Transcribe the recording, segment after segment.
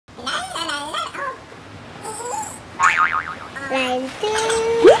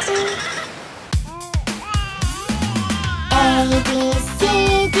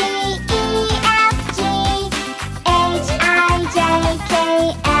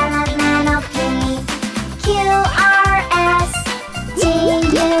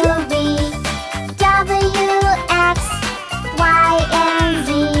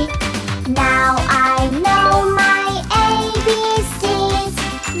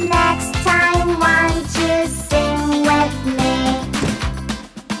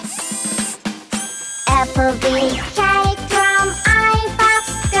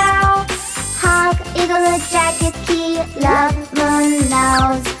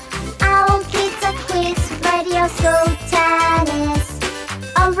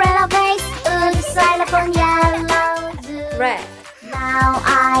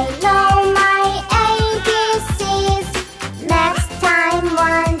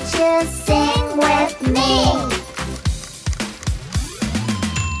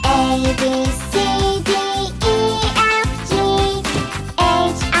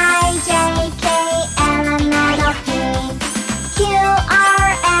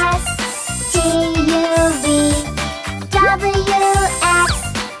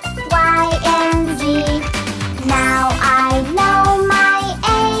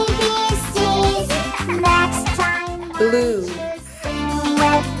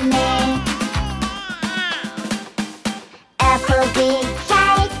with me. Apple big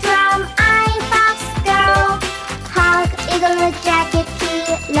cake from iFox girl. Hug igloo jacket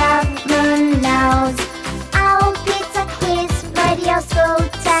key, love moon nose. Owl pizza quiz, radio school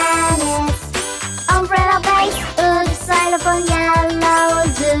tennis. Umbrella base, wood xylophone yellow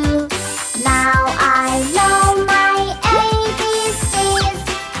zoo. Now I know my ABCs.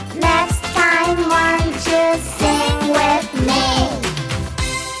 Next time won't you sing with me?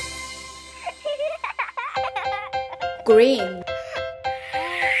 Green.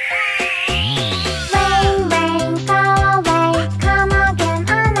 Rain, rain, go away. Come again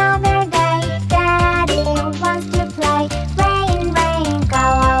another day. Daddy wants to play. Rain, rain, go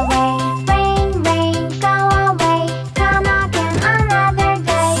away. Rain, rain, go away. Come again another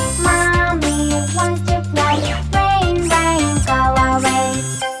day. Mommy wants to play. Rain, rain, go away.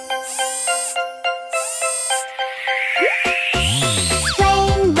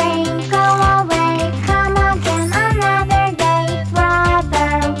 Rain, rain, go away. Come again another day.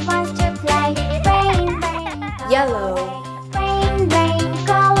 Brother wants to play. Rain, rain, go Yellow. Rain, rain,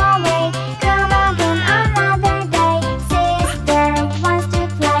 go away. Come again another day. Sister wants to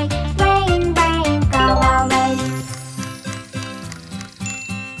play. Rain, rain, go away.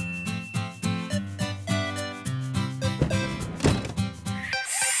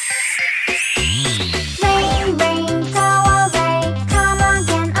 Rain, rain, go away. Come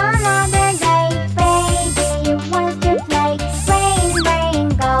again another day. Baby wants to play. Rain, rain,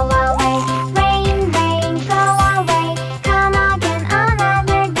 go away. Rain, rain, go away. Come again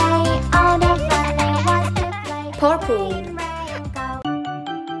another day. All the bunny wants to play. Purple. Rain, rain, go.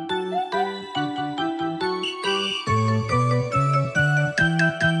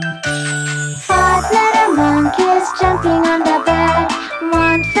 Five little monkeys jumping on the bed.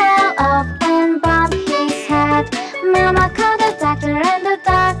 One fell off and bumped his head. Mama called the doctor and the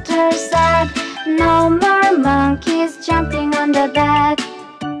doctor said, no more monkeys jumping on the bed.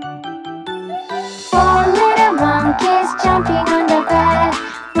 Four little monkeys jumping on the bed.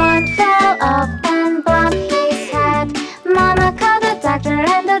 One fell off and bumped his head. Mama called the doctor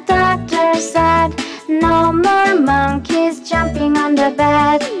and the doctor said, no more monkeys jumping on the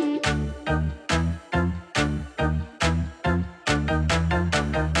bed.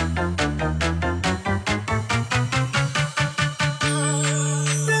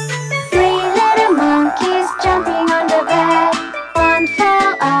 Three little monkeys jumping on the bed. One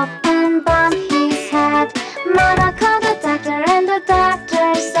fell off and bumped his head. Mama called the doctor and the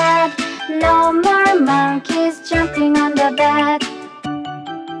doctor said, no more monkeys jumping on the bed.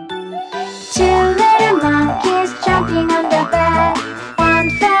 Two little monkeys jumping on the bed. One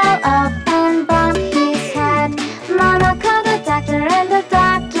fell off and bumped his head. Mama called the doctor and the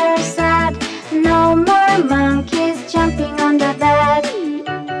doctor said, no more monkeys jumping on the bed.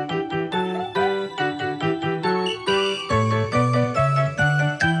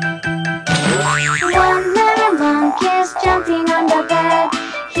 One little monkey's jumping on the bed.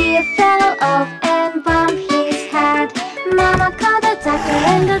 He fell off and bumped his head. Mama called the doctor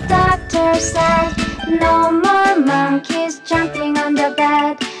and the doctor said, no more monkeys jumping on the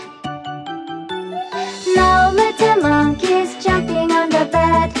bed. No little monkeys jumping on the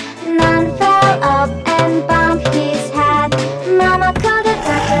bed. None fell off and bumped his head. Mama called the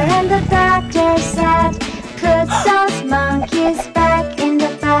doctor and the doctor said, put those monkeys back in the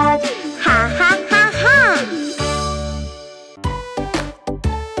bed. Ha ha ha ha!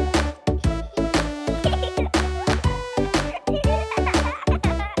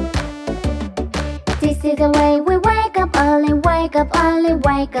 This is the way we wake up early, wake up early,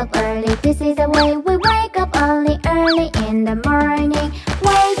 wake up early. This is the way we wake up early, early in the morning.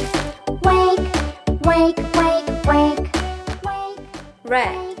 Wake, wake, wake, wake, wake, wake,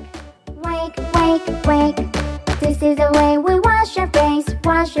 Red. wake, wake, wake. This is the way we wash our face,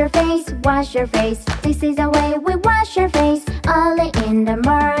 wash your face, wash your face. This is the way we wash your face early in the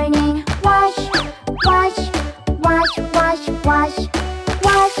morning. Wash, wash, wash, wash, wash,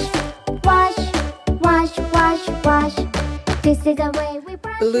 wash, wash, wash, wash, wash. This is the way we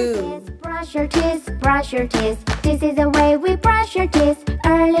brush Blue. your teeth, brush your teeth, brush your teeth. This is the way we brush your teeth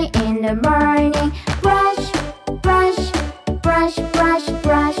early in the morning. Brush, brush, brush, brush,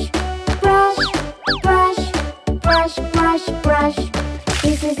 brush, brush, brush, brush, brush, brush.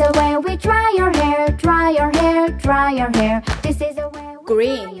 This is the way we dry your hair, dry your hair, dry your hair. This is the way we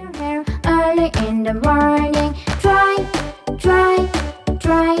Green. dry your hair early in the morning. Dry, dry,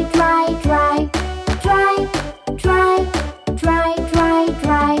 dry, dry, dry, dry, dry, dry, dry,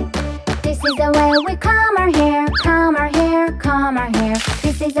 dry. This is the way we comb our hair, comb our hair, comb our hair.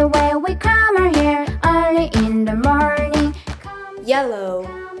 This is the way we comb our hair early in the morning. Yellow.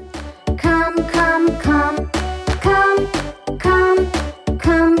 Come, come, come. Come, come,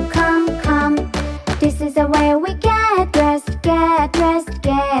 come, come, come. This is the way we get dressed, get dressed,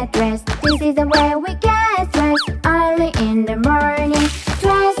 get dressed. This is the way we get dressed early in the morning.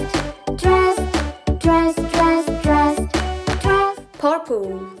 Dressed, dressed, dressed, dressed, dressed, dressed.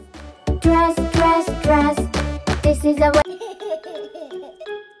 Purple. Dressed, dressed, dressed. This is the way.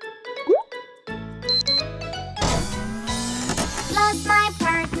 Lost my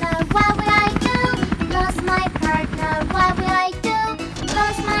partner, what will I do? Lost my partner, what will I do?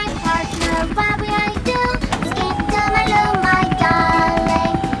 Lost my partner, what will I do? Skip to my room, my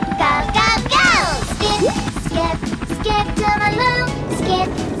darling. Go, go, go! Skip, skip, skip to my room. Skip,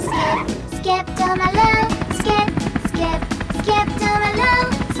 skip, skip to my room. Skip, skip, skip to my room.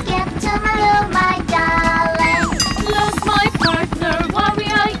 Skip to my room, my darling. Lost my partner, what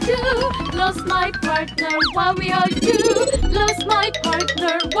will I do? Lost my partner, what will I do? Lost my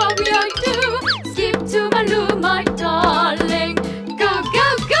partner, what will I do? Skip to my room, my darling. Go, go,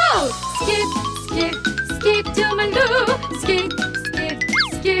 go! Skip, skip, skip to my room. Skip, skip,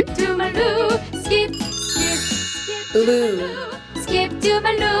 skip to my room. Skip, skip, skip to my room. Skip to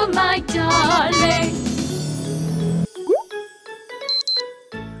my room, my darling.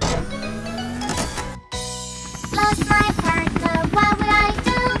 Lost my partner, what will I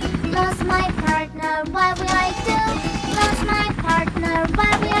do? Lost my partner, what will I do? Lost my partner,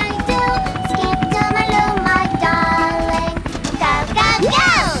 what will I do? Skip to my room, my darling. Go, go, go!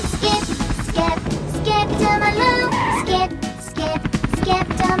 Skip, skip, skip to my room. Skip, skip, skip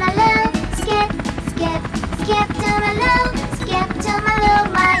to my room. Skip, skip, skip to my room. Skip to my room,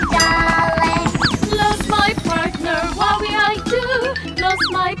 my darling. Lost my partner, what will I do? Lost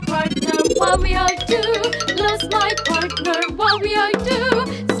my partner, what will I do? Lost my partner, what will I do?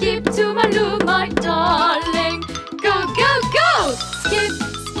 Skip to my room, my darling. Go, go, go! Skip,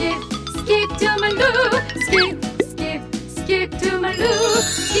 skip, skip to my room. Skip, skip, skip to my room.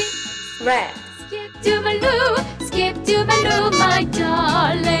 Skip, Red. skip to my room. Skip to my room, my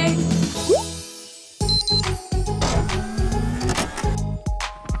darling.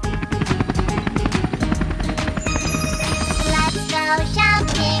 Let's go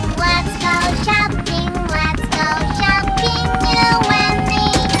shopping, let's go shopping, let's go shopping, you and me.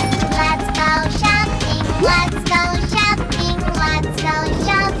 Let's go shopping, let's go shopping, let's go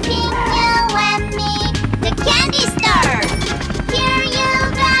shopping, you and me. The candy store. Here you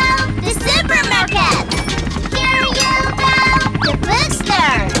go, the supermarket. Here you go, the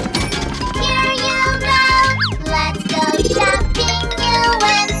bookstore. Here you go, let's go shopping, you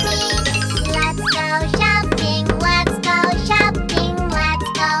and me. Let's go shopping, let's go shopping, let's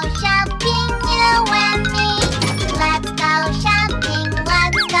go shopping, you and me. Let's go shopping,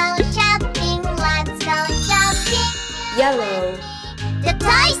 let's go shopping, let's go shopping. Yellow. The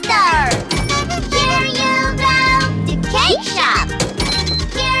toy store. Here you go, the cake shop.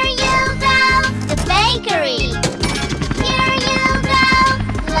 Here you go, the bakery. Here you go,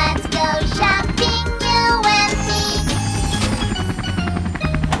 let's go shopping, you and me.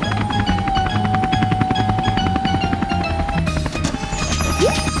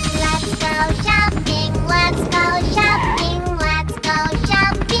 Let's go shopping, let's go shopping, let's go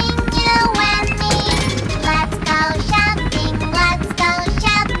shopping, you and me. Let's go shopping, let's go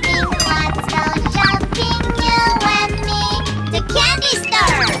shopping, let's go shopping, you and me. The candy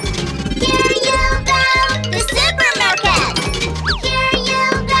store. Here you go, the supermarket. Here you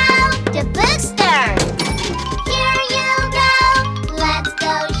go, the bookstore. Here you go, let's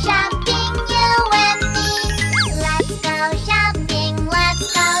go shopping, you and me. Let's go shopping, let's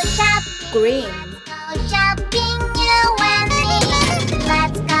go shopping. Green. Go shopping, you and me.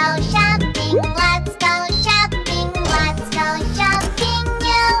 Let's go shopping, let's go shopping, let's go shopping,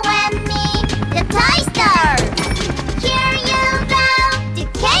 you and me. The toy store. Here you go, the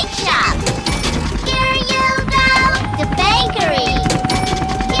cake shop. Here you go, the bakery.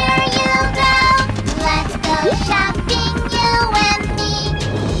 Here you go, let's go shopping, you and me.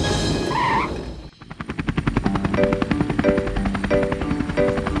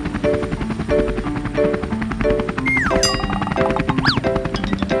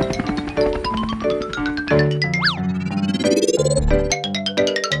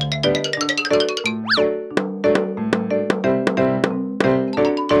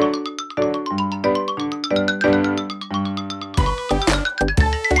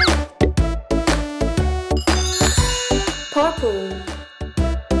 Purple.